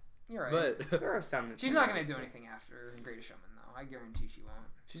 Yeah. You're right. But there are some. She's not going to do anything after Greatest Showman, though. I guarantee she won't.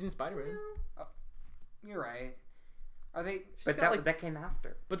 She's in Spider-Man. Oh, you're right. Are they? But that came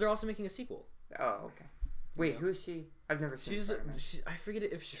after. But they're also making a sequel. Oh, okay. Wait, who is she? I've never seen. I forget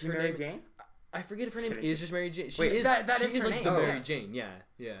if she's Mary Jane. I forget if her name is just Mary Jane. She Wait, is. That she is is her like name. the Mary Jane.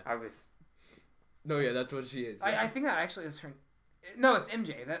 Yeah. I was. No, yeah, that's what she is. Yeah. I think that actually is her. No, it's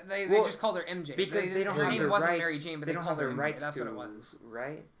MJ. They just called her MJ because they don't have her name the wasn't rights, Mary Jane, but they don't called have her the MJ. rights. That's to, what it was,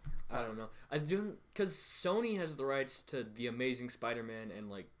 right? I don't know. I do because Sony has the rights to the Amazing Spider-Man and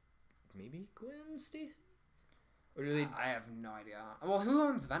like maybe Gwen Stacy. Or do they? I have no idea. Well, who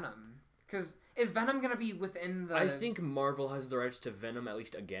owns Venom? Because is Venom going to be within the... I think Marvel has the rights to Venom at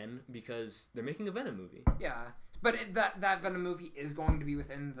least again because they're making a Venom movie. Yeah. But that Venom movie is going to be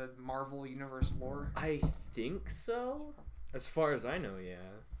within the Marvel Universe lore? I think so. As far as I know, yeah.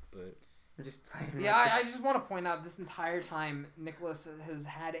 But... I'm just playing. Yeah, I just want to point out this entire time, Nicholas has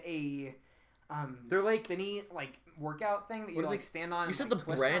had a... they're like spinny workout thing that you stand on. You said the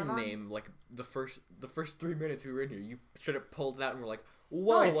brand name the first 3 minutes we were in here. You straight up pulled it out and were like,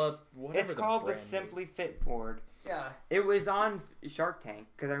 "Whoa, whatever." It's called the Simply Fit board. Yeah, it was on Shark Tank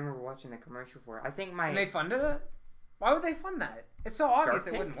because I remember watching the commercial for it. I think and they funded it. Why would they fund that? It's so obvious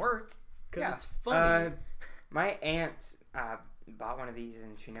it wouldn't work. Because it's funny. My aunt bought one of these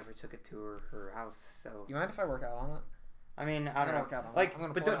and she never took it to her house. So you mind if I work out on it? I mean, I don't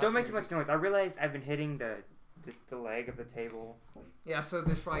know. But don't make too much noise. I realized I've been hitting the leg of the table. Yeah, so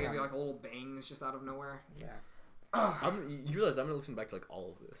there's probably gonna be a little bangs just out of nowhere. Yeah. You realize I'm gonna listen back to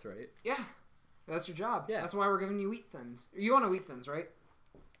all of this, right? Yeah, that's your job. Yeah, that's why we're giving you wheat thins. You want wheat thins, right?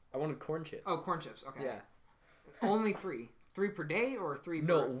 I wanted corn chips. Oh, corn chips. Okay. Yeah. Only 3. 3 per day or 3?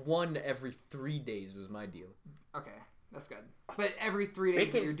 No, 1 every 3 days was my deal. Okay. That's good. But every 3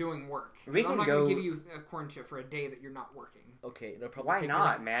 days that you're doing work. I'm not going to give you a corn chip for a day that you're not working. Okay. No problem. Why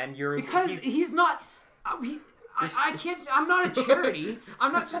not, man? Because he's not... I can't... I'm not a charity.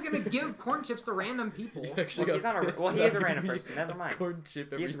 I'm not just going to give corn chips to random people. He is a random person. Never mind. Corn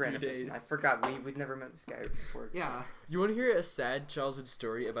chip every 3 days. Person. I forgot. We'd never met this guy before. Yeah. You want to hear a sad childhood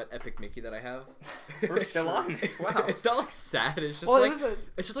story about Epic Mickey that I have? We're still on this. Wow. It's not sad. It's just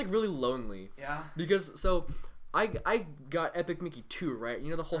it's just really lonely. Yeah. Because I got Epic Mickey 2, right? You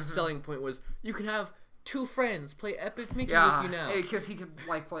know the whole selling point was you can have 2 friends play Epic Mickey with you now. Because he could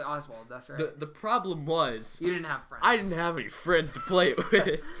play Oswald. That's right. The problem was you didn't have friends. I didn't have any friends to play it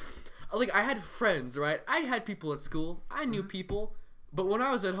with. I had friends, right? I had people at school. I knew people, but when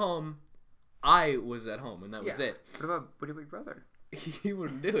I was at home, I was at home, and that was it. What about Buddy Big Brother? He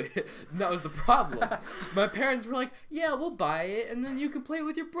wouldn't do it. And that was the problem. My parents were like, "Yeah, we'll buy it, and then you can play it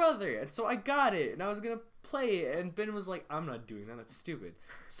with your brother." And so I got it, and I was gonna play it, and Ben was like, "I'm not doing that. That's stupid."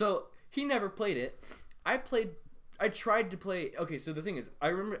 So he never played it. I tried to play. Okay, so the thing is, I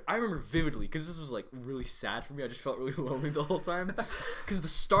remember vividly because this was really sad for me. I just felt really lonely the whole time. Because the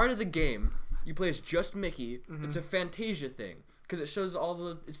start of the game, you play as just Mickey. Mm-hmm. It's a Fantasia thing because it shows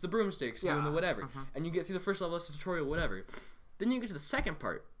it's the broomsticks doing the whatever, and you get through the first level, it's a tutorial, whatever. Then you get to the second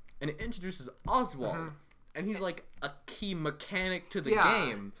part, and it introduces Oswald, and he's like a key mechanic to the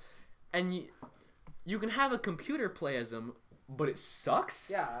game, and you can have a computer play as him. But it sucks.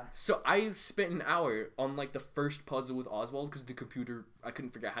 Yeah. So I spent an hour on the first puzzle with Oswald because the computer, I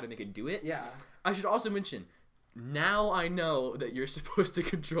couldn't figure out how to make it do it. Yeah. I should also mention, now I know that you're supposed to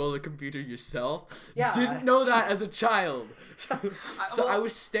control the computer yourself. Yeah. Didn't know that as a child. So I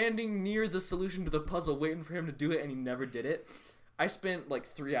was standing near the solution to the puzzle waiting for him to do it, and he never did it. I spent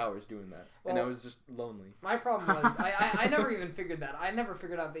 3 hours doing that, and I was just lonely. My problem was I never even figured that. I never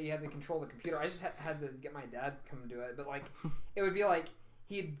figured out that you had to control the computer. I just had to get my dad to come do it. But it would be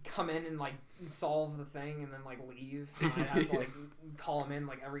he'd come in and solve the thing and then leave. And I'd have to call him in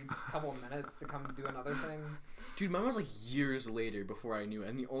every couple of minutes to come do another thing. Dude, mine was years later before I knew it,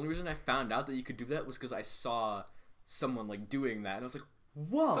 and the only reason I found out that you could do that was because I saw someone doing that, and I was like,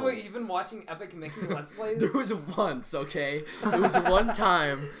 whoa. So wait, you've been watching Epic Mickey Let's Plays? There was once, okay? There was one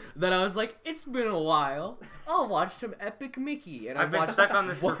time that I was like, it's been a while. I'll watch some Epic Mickey. And I've been stuck on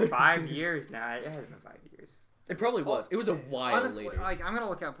this for 5 years now. It hasn't been 5 years. It probably was. It was a while honestly, later. I'm going to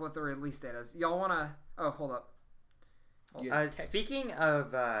look up what the release date is. Y'all want to... Oh, hold up. Speaking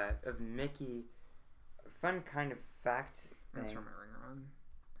of Mickey, fun kind of fact thing. That's where my ringer on.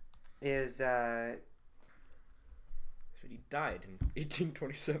 Is... said he died in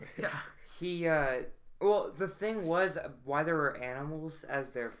 1827. Yeah. He, well, the thing was why there were animals as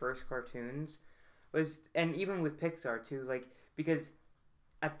their first cartoons was, and even with Pixar too, because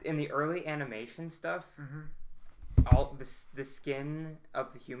in the early animation stuff, all the skin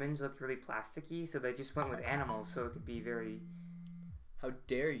of the humans looked really plasticky, so they just went with animals so it could be very... How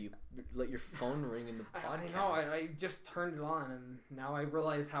dare you let your phone ring in the podcast? I know, I just turned it on, and now I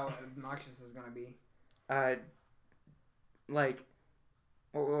realize how obnoxious it's going to be. What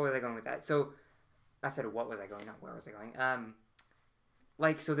was I going with that? So, I said, what was I going? Not where was I going?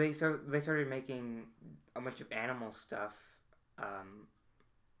 So they started making a bunch of animal stuff,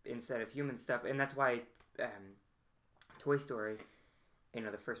 instead of human stuff, and that's why, Toy Story,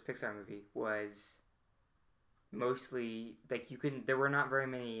 the first Pixar movie was mostly there were not very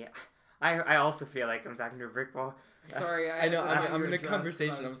many. I also feel like I'm talking to a brick wall. Sorry, I know. I'm in a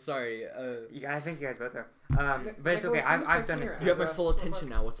conversation. I'm sorry. Yeah, I think you guys both are. But it's okay. I've done it. You have my full attention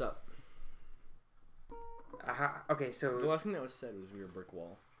now. What's up? Okay, so the last thing that was said was we were a brick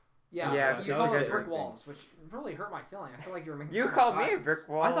wall. Yeah. You called us brick walls, which really hurt my feeling. I feel like you were making. You called me a brick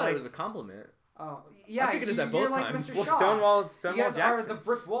wall. I thought it was a compliment. Oh yeah, I took it as that both times. Well, Stonewall you guys Jackson. are the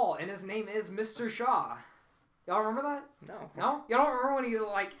brick wall, and his name is Mr. Shaw. Y'all remember that? No. Y'all don't remember when he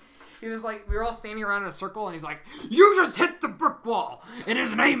was like, we were all standing around in a circle, and he's like, "You just hit the brick wall, and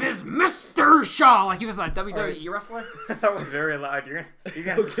his name is Mr. Shaw." Like he was a WWE wrestler. That was very loud. You're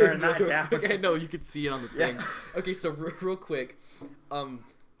gonna turn that down. Okay, no, you could see it on the thing. Okay, so real quick,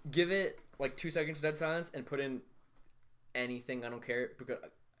 give it like 2 seconds of dead silence and put in anything. I don't care because.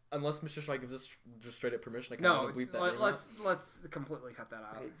 Unless Mr. Shaw gives us just straight up permission, I can't bleep that. Let's completely cut that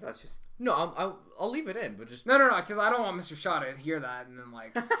out. Okay, that's just I'll leave it in, but just no, because I don't want Mr. Shaw to hear that and then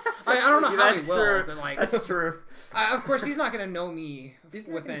like I don't know how he will, but like that's true. Of course, he's not gonna know me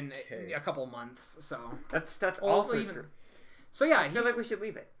within a couple months, so that's also true. So yeah, I feel like we should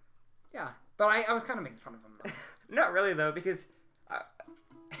leave it. Yeah, but I was kind of making fun of him though. Not really though, because.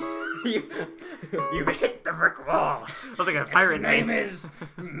 You hit the brick wall. I think a pirate His name is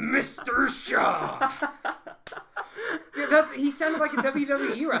Mr. Shaw. Yeah, he sounded like a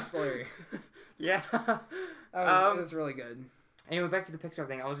WWE wrestler. Yeah. It was really good. Anyway, back to the Pixar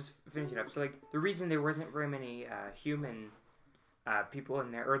thing. I'll just finish it up. So, like, the reason there wasn't very many human people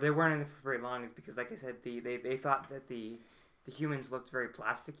in there, or they weren't in there for very long, is because, like I said, they thought that the humans looked very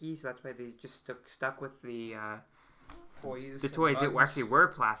plasticky, so that's why they just stuck with the toys. The toys that actually were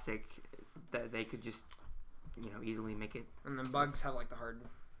plastic, that they could just, easily make it. And then bugs have like the hard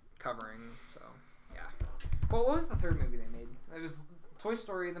covering, so yeah. Well, what was the third movie they made? It was Toy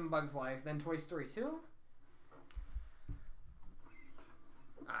Story, then Bugs Life, then Toy Story 2.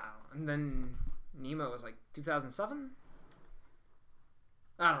 And then Nemo was like 2007.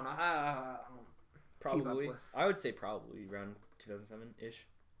 I don't know. Probably. I would say probably around 2007-ish.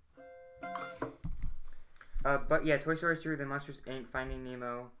 But yeah, Toy Story 2, The Monsters Inc., Finding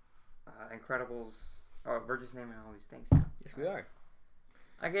Nemo, Incredibles. Oh, we're just naming all these things now. Yes, we are.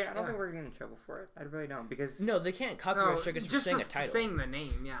 Again, I don't think we're getting in trouble for it. I really don't, because... No, they can't copyright strike us for saying a title. Just saying the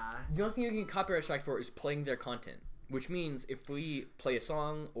name, yeah. The only thing you can copyright strike for is playing their content, which means if we play a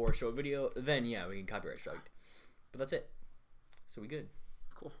song or show a video, then yeah, we can copyright strike. But that's it. So we good.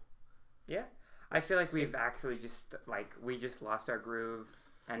 Cool. Yeah. I feel like we've actually just, we just lost our groove,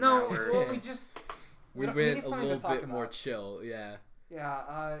 and now we're... well, we just... We went a little bit more chill, yeah.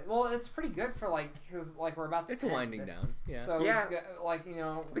 Yeah, well, it's pretty good for, because, we're about to It's winding down, yeah. So, yeah.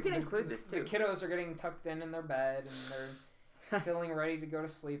 We can include this, too. The kiddos are getting tucked in their bed, and they're feeling ready to go to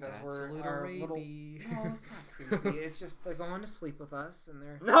sleep as we're our little... No, it's not creepy. It's just they're going to sleep with us, and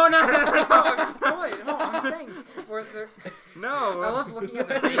they're... No! I'm saying... No! I love looking at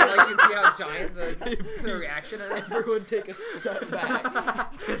the thing, you can see how giant the reaction is. Everyone take a step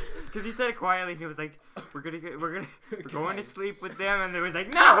back. Because he said it quietly, and he was like, we're going to sleep with them, and they was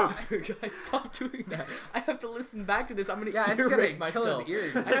like, no! Guys, stop doing that. I have to listen back to this. I'm going to it's earwig myself. Kill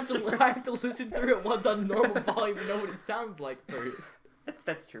his ears. I have to listen through it once on normal volume to know what it sounds like first.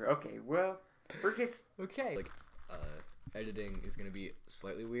 That's true. Okay, well, we're just... Okay. Editing is going to be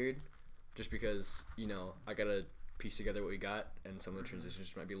slightly weird, just because, I got to piece together what we got, and some of the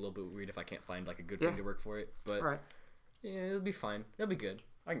transitions might be a little bit weird if I can't find, a good thing to work for it. But, right. Yeah, it'll be fine. It'll be good.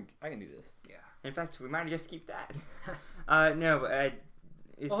 I can do this. Yeah. In fact, we might just keep that.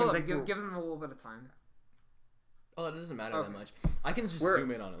 It seems like... Give them a little bit of time. Oh, it doesn't matter that much. I can just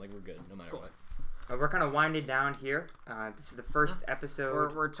zoom in on it. We're good, no matter what. We're kind of winding down here. This is the first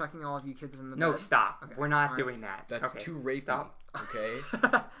episode. We're tucking all of you kids in the bed. No, stop. Okay. We're not doing that. That's too rapey. Stop. Okay?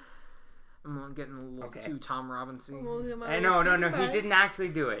 I'm getting a little too Tom Robinson. No. He didn't actually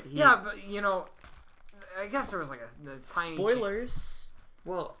do it. Yeah, but, I guess there was a tiny... Spoilers.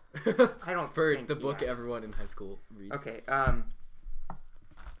 Well, I don't For think the book everyone in high school reads. Okay,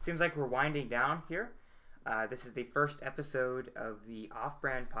 seems like we're winding down here. This is the first episode of the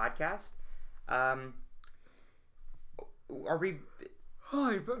Off-Brand Podcast. Are we...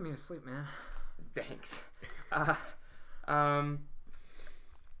 Oh, you're putting me to sleep, man. Thanks.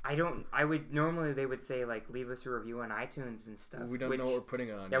 Normally they would say, leave us a review on iTunes and stuff. We don't know what we're putting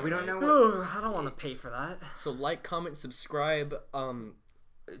it on. Yeah, we don't know I don't want to pay for that. So comment, subscribe,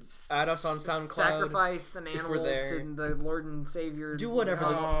 add us on SoundCloud. Sacrifice an animal to the Lord and Savior. Do whatever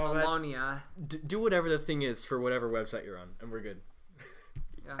Alonia. Do whatever the thing is for whatever website you're on, and we're good.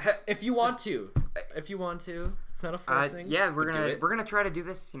 Yeah. If you want to, it's not a forcing. Yeah, we're gonna try to do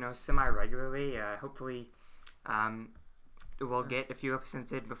this, semi regularly. Hopefully, we'll get a few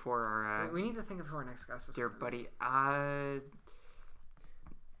episodes in before our. We need to think of who our next guest is. Dear buddy,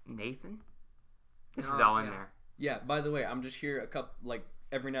 Nathan. This is all in there. Yeah. By the way, I'm just here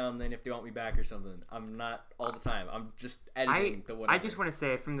every now and then if they want me back or something. I'm not all the time. I'm just editing the whatever. I just want to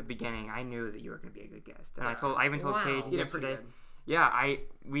say from the beginning, I knew that you were going to be a good guest, and I even told Kate yesterday. Yeah,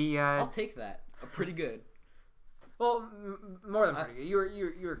 I'll take that. Pretty good. Well, more than pretty good. You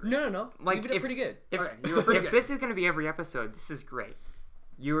were great. No. Leave it at pretty good. If this is going to be every episode, this is great.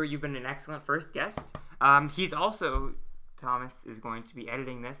 You've been an excellent first guest. He's also Thomas is going to be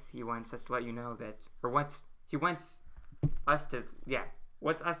editing this. He wants us to let you know that, he wants us to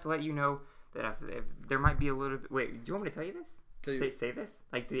let you know that if there might be a little bit. Wait, do you want me to tell you this? Say this?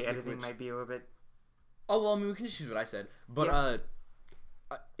 Like the editing might be a little bit. Oh well, I mean we can just use what I said. But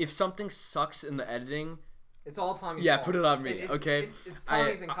if something sucks in the editing. It's all Tommy's fault. Put it on me, okay? It's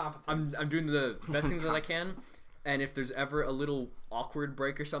Tommy's incompetence. I'm doing the best things that I can, and if there's ever a little awkward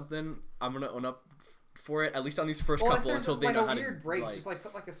break or something, I'm gonna own up for it. At least on these first couple until they know how to. Like a weird break, just like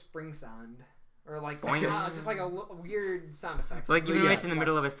put like a spring sound. Or like just like a weird sound effect. So like even when it's in the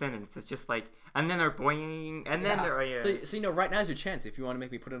middle of a sentence, it's just like, and then they're boing, and then they're So right now's your chance. If you want to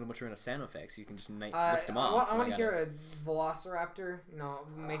make me put in a bunch of sound effects, you can just list them off. I want to hear a velociraptor,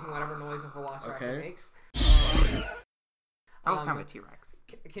 making whatever noise a velociraptor makes. That was kind of a T-Rex.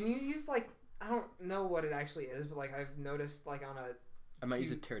 Can you use I don't know what it actually is, but I've noticed on a. I might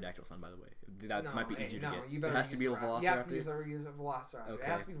use a pterodactyl sound, by the way. That might be easier to get. You it has to be a velociraptor. You have to use a velociraptor. Okay. It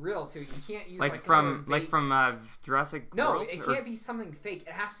has to be real too. You can't use from Jurassic World. No, it can't be something fake.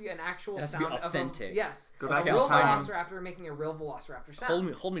 It has to be an actual sound. It has to be authentic. Yes, a real velociraptor making a real velociraptor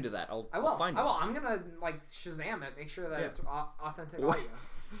sound. Hold me to that. I'll find it. I'm gonna Shazam it. Make sure that it's authentic audio.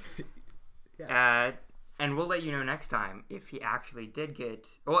 Yeah. And we'll let you know next time if he actually did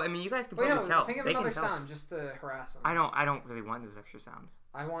get. Well, I mean, you guys can probably tell. Think of another sound just to harass him. I don't really want those extra sounds.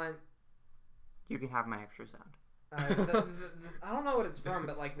 I want. You can have my extra sound. I don't know what it's from,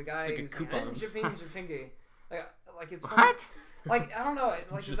 but the guy who's Japingi. Like it's from, what? I don't know.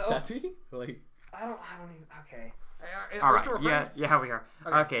 Giuseppe? I don't even. Okay. All right. Yeah, we are.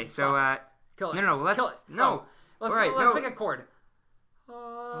 Okay, so kill it. No, let's kill it. No. Let's make a chord.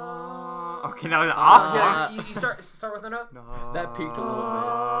 Okay, now the off. You start with a note. No. That peaked a little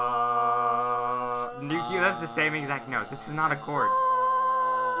bit. That's the same exact note. This is not a chord.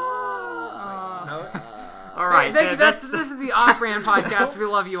 Note. All right. Thank you. This is the Off-Brand Podcast. We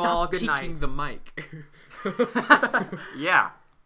love you all. Good night. Stop peaking the mic. Yeah.